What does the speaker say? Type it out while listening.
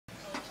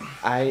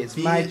It's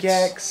Mike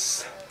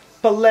X,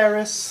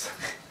 Polaris,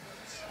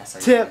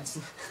 Tip.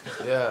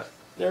 Yeah.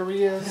 There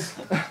he is.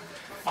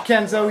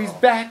 Kenzo, he's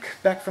back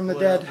from the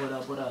dead.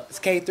 What up? It's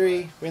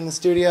K3. We're in the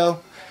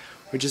studio.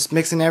 We're just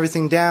mixing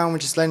everything down. We're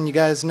just letting you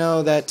guys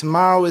know that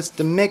tomorrow is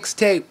the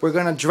mixtape. We're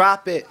gonna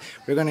drop it.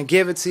 We're gonna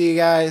give it to you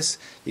guys.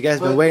 You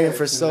guys been waiting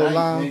for so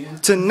long.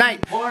 Nigga.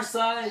 Tonight.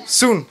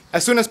 Soon.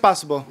 As soon as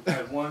possible.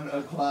 At 1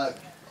 o'clock.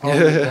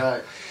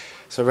 Oh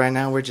So right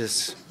now we're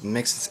just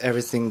mixing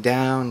everything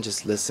down,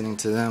 just listening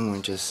to them.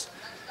 We just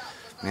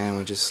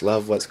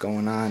love what's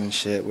going on and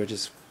shit. We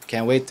just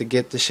can't wait to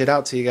get the shit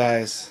out to you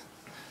guys.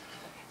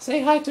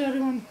 Say hi to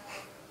everyone.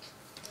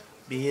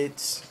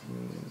 Bitch.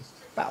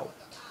 Bow.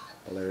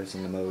 Polaris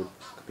in the mode,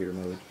 computer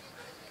mode.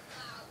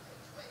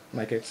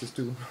 Mike X is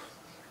too.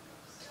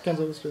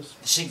 Kenzo is just.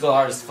 She go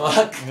hard as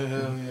fuck.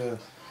 Hell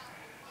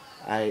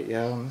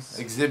yeah.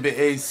 Exhibit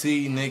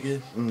AC,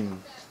 nigga.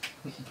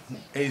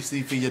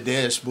 AC for your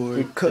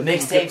dashboard. The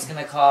mixtape's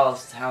gonna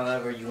cost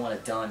however you want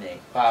to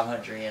donate,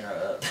 500 yen or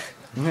up.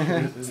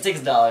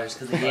 $6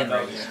 because the yen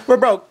right here. We're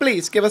broke.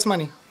 Please give us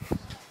money.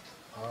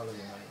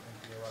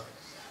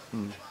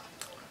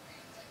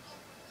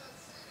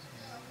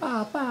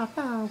 Bow, bow,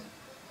 bow.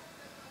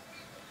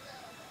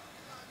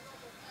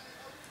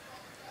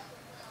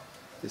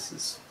 This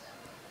is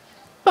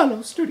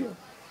Palo Studio.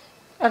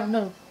 I don't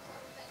know.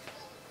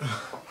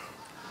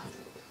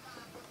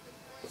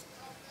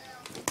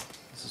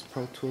 This is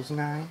Pro Tools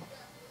 9.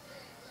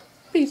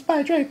 Beats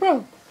by Dre,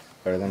 bro.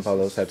 Better than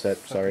Polo's headset.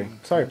 Sorry.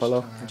 Sorry,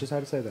 Polo. I just had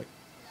to say that.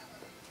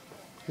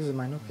 This is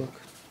my notebook.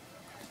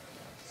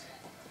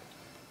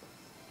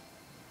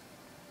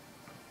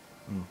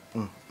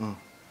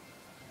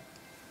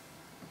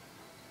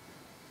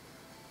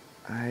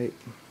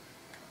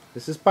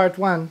 This is part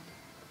 1.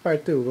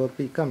 Part 2 will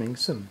be coming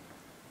soon.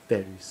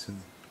 Very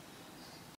soon.